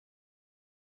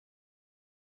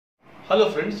Hello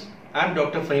friends, I am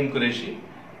Dr. Fahim Qureshi.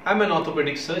 I am an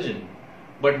orthopedic surgeon.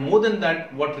 But more than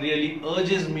that, what really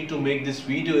urges me to make this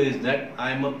video is that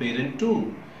I am a parent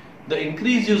too. The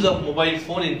increased use of mobile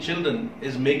phone in children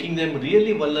is making them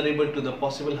really vulnerable to the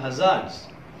possible hazards.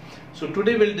 So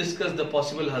today we'll discuss the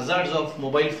possible hazards of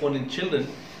mobile phone in children,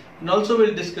 and also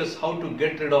we'll discuss how to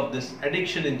get rid of this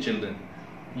addiction in children.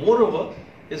 Moreover,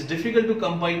 it's difficult to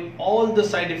combine all the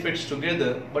side effects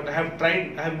together, but I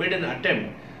have made an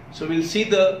attempt. So we'll see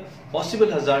the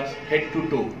possible hazards head to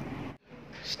toe.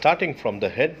 Starting from the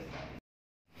head,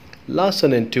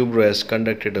 Larson and Tubro has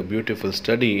conducted a beautiful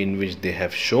study in which they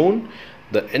have shown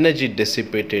the energy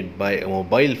dissipated by a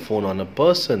mobile phone on a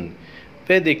person,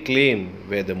 where they claim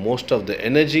where the most of the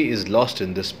energy is lost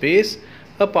in the space,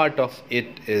 a part of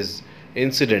it is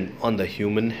incident on the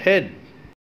human head.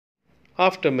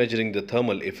 After measuring the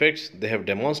thermal effects, they have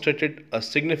demonstrated a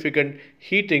significant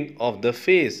heating of the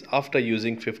face after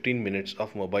using 15 minutes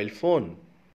of mobile phone.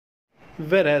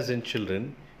 Whereas in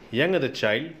children, younger the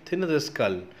child, thinner the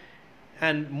skull,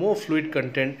 and more fluid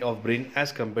content of brain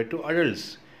as compared to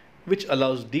adults, which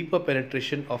allows deeper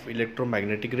penetration of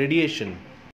electromagnetic radiation.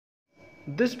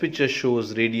 This picture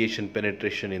shows radiation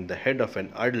penetration in the head of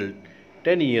an adult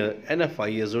 10-year and a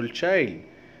 5-year-old child,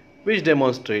 which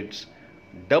demonstrates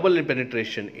double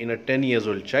penetration in a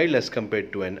 10-year-old child as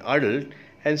compared to an adult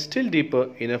and still deeper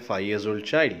in a 5-year-old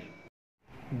child.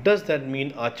 Does that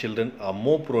mean our children are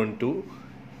more prone to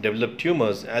develop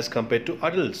tumors as compared to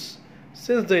adults,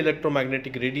 since the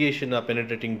electromagnetic radiation are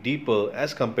penetrating deeper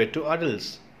as compared to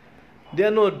adults? There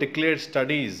are no declared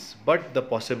studies, but the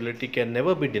possibility can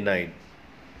never be denied.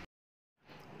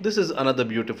 This is another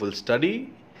beautiful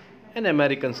study, an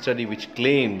American study which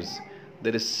claims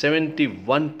there is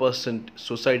 71%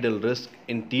 suicidal risk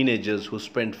in teenagers who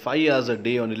spend 5 hours a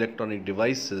day on electronic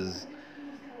devices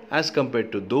as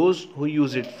compared to those who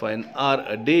use it for an hour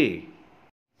a day.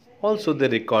 Also, they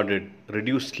recorded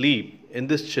reduced sleep in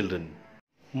these children.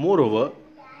 Moreover,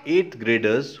 8th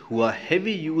graders who are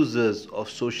heavy users of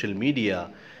social media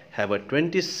have a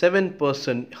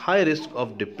 27% high risk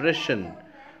of depression.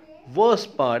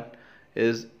 Worst part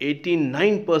is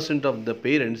 89% of the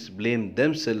parents blame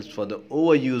themselves for the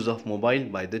overuse of mobile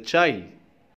by the child.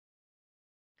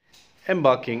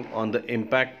 Embarking on the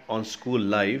impact on school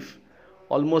life,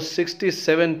 almost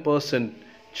 67%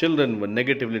 children were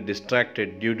negatively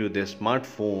distracted due to their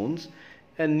smartphones,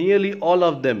 and nearly all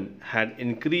of them had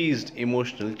increased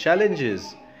emotional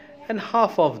challenges, and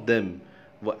half of them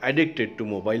were addicted to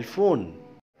mobile phone.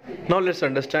 Now let's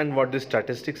understand what these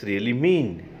statistics really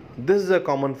mean. This is a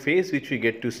common face which we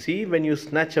get to see when you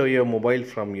snatch away your mobile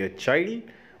from your child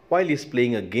while he is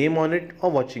playing a game on it or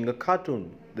watching a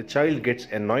cartoon. The child gets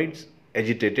annoyed,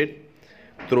 agitated,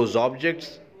 throws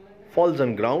objects, falls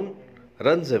on ground,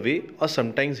 runs away, or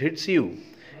sometimes hits you.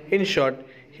 In short,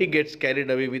 he gets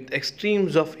carried away with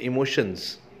extremes of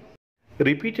emotions.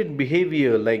 Repeated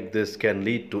behavior like this can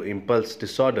lead to impulse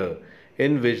disorder,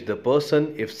 in which the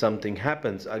person, if something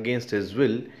happens against his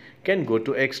will, can go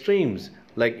to extremes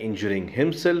like injuring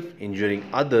himself, injuring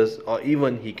others, or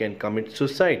even he can commit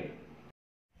suicide.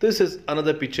 This is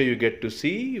another picture you get to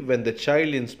see when the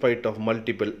child, in spite of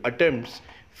multiple attempts,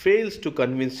 fails to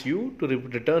convince you to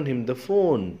return him the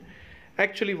phone.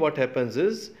 Actually, what happens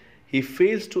is he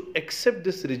fails to accept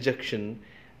this rejection,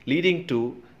 leading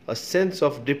to a sense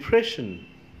of depression.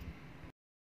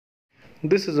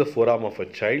 This is a forearm of a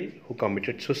child who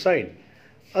committed suicide.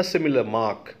 A similar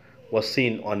mark was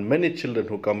seen on many children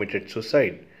who committed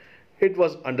suicide. It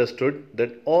was understood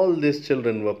that all these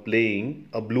children were playing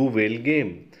a blue whale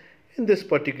game. In this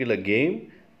particular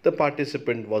game, the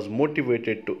participant was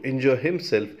motivated to injure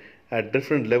himself at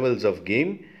different levels of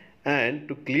game, and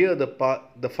to clear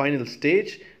the final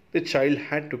stage, the child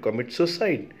had to commit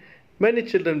suicide. Many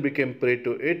children became prey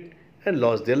to it and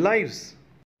lost their lives.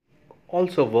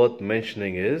 Also worth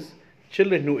mentioning is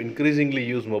children who increasingly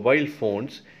use mobile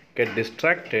phones get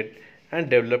distracted and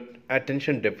develop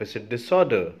attention deficit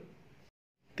disorder.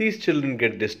 These children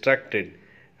get distracted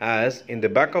as in the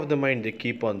back of the mind they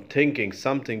keep on thinking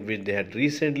something which they had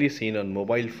recently seen on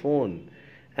mobile phone,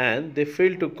 and they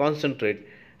fail to concentrate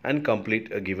and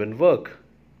complete a given work.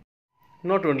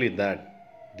 Not only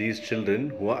that, these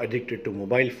children who are addicted to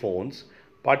mobile phones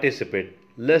participate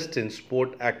less in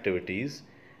sport activities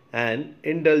and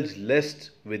indulge less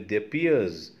with their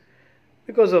peers.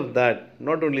 Because of that,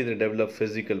 not only they develop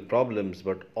physical problems,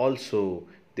 but also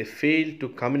they fail to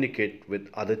communicate with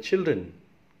other children.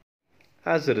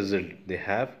 As a result, they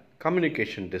have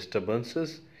communication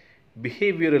disturbances,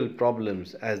 behavioral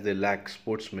problems as they lack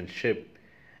sportsmanship,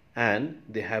 and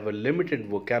they have a limited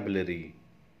vocabulary.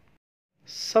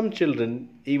 Some children,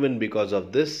 even because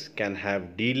of this, can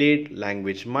have delayed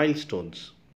language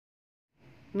milestones.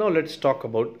 Now let's talk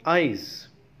about eyes.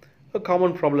 A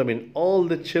common problem in all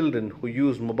the children who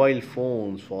use mobile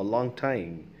phones for a long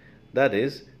time. That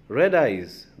is red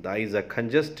eyes. The eyes are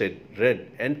congested,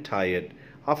 red and tired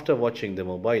after watching the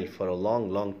mobile for a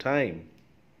long time.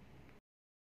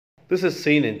 This is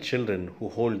seen in children who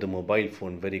hold the mobile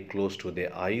phone very close to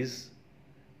their eyes.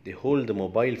 They hold the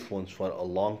mobile phones for a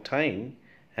long time,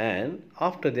 and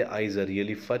after their eyes are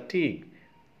really fatigued,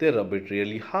 they rub it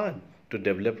really hard to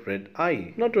develop red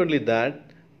eye. Not only that,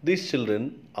 these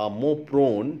children are more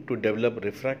prone to develop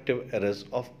refractive errors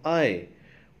of eye.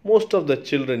 Most of the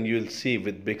children you will see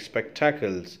with big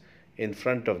spectacles in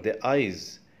front of their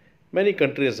eyes. Many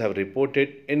countries have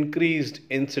reported increased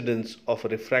incidence of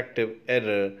refractive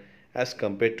error as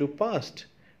compared to past,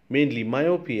 mainly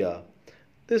myopia.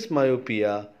 This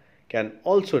myopia can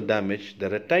also damage the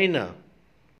retina,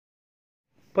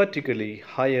 particularly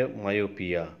higher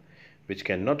myopia, which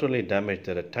can not only damage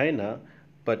the retina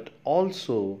but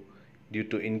also, due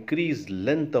to increased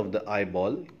length of the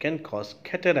eyeball, can cause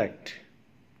cataract.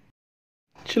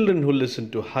 Children who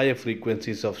listen to higher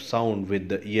frequencies of sound with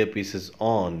the earpieces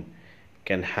on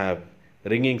can have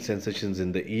ringing sensations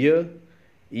in the ear,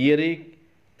 earache,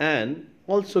 and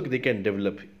also they can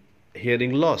develop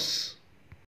hearing loss.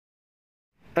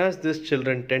 As these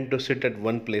children tend to sit at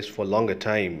one place for longer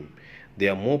time, they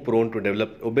are more prone to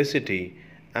develop obesity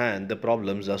and the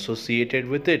problems associated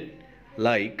with it,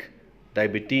 like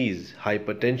diabetes,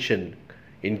 hypertension,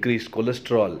 increased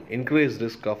cholesterol, increased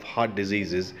risk of heart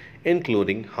diseases,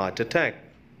 including heart attack.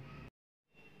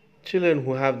 Children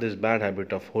who have this bad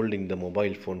habit of holding the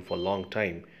mobile phone for a long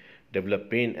time develop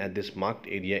pain at this marked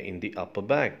area in the upper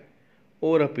back.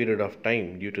 Over a period of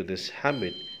time, due to this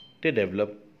habit, they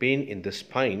develop pain in the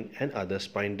spine and other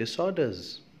spine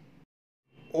disorders.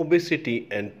 Obesity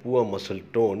and poor muscle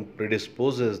tone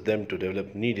predisposes them to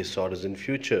develop knee disorders in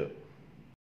future.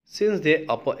 Since their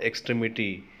upper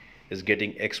extremity is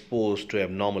getting exposed to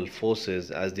abnormal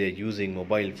forces as they are using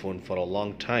mobile phone for a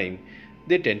long time,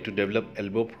 they tend to develop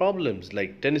elbow problems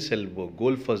like tennis elbow,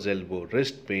 golfer's elbow,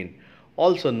 wrist pain,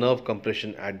 also nerve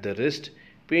compression at the wrist,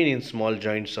 pain in small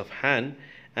joints of hand,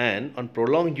 and on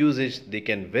prolonged usage they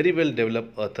can very well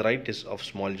develop arthritis of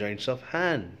small joints of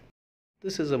hand.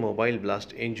 This is a mobile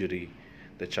blast injury.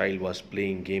 The child was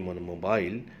playing game on a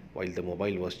mobile. While the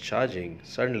mobile was charging,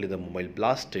 suddenly the mobile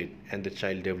blasted and the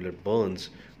child developed burns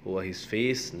over his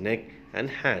face, neck and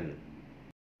hand.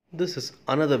 This is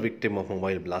another victim of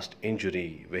mobile blast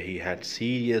injury where he had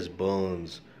serious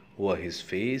burns over his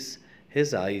face,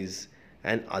 his eyes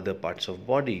and other parts of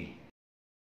body.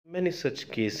 Many such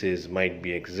cases might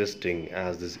be existing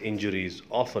as these injuries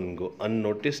often go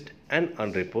unnoticed and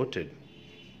unreported.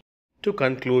 To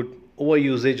conclude,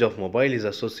 overusage of mobile is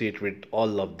associated with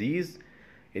all of these: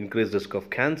 increased risk of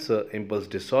cancer, impulse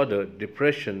disorder,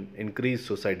 depression, increased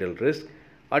suicidal risk,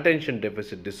 attention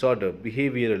deficit disorder,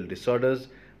 behavioral disorders,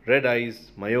 red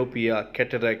eyes, myopia,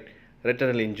 cataract,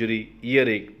 retinal injury,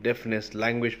 earache, deafness,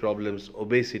 language problems,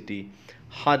 obesity,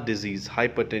 heart disease,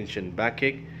 hypertension,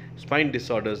 backache, spine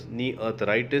disorders, knee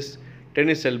arthritis,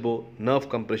 tennis elbow, nerve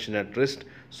compression at wrist,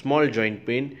 small joint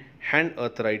pain, hand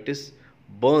arthritis,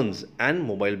 burns and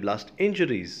mobile blast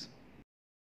injuries.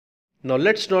 Now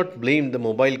let's not blame the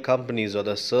mobile companies or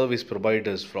the service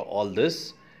providers for all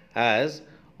this, as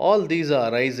all these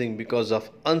are arising because of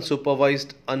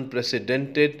unsupervised,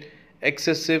 unprecedented,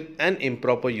 excessive and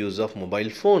improper use of mobile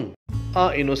phone.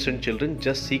 Our innocent children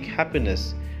just seek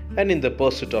happiness, and in the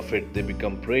pursuit of it they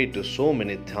become prey to so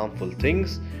many harmful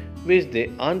things which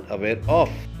they aren't aware of.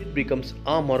 It becomes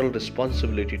our moral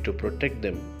responsibility to protect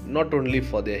them, not only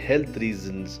for their health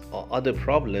reasons or other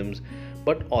problems,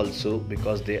 but also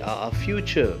because they are our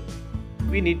future.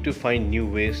 We need to find new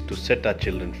ways to set our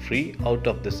children free out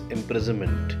of this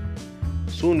imprisonment.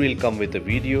 Soon we'll come with a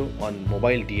video on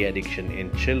mobile de-addiction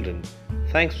in children.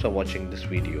 Thanks for watching this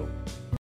video.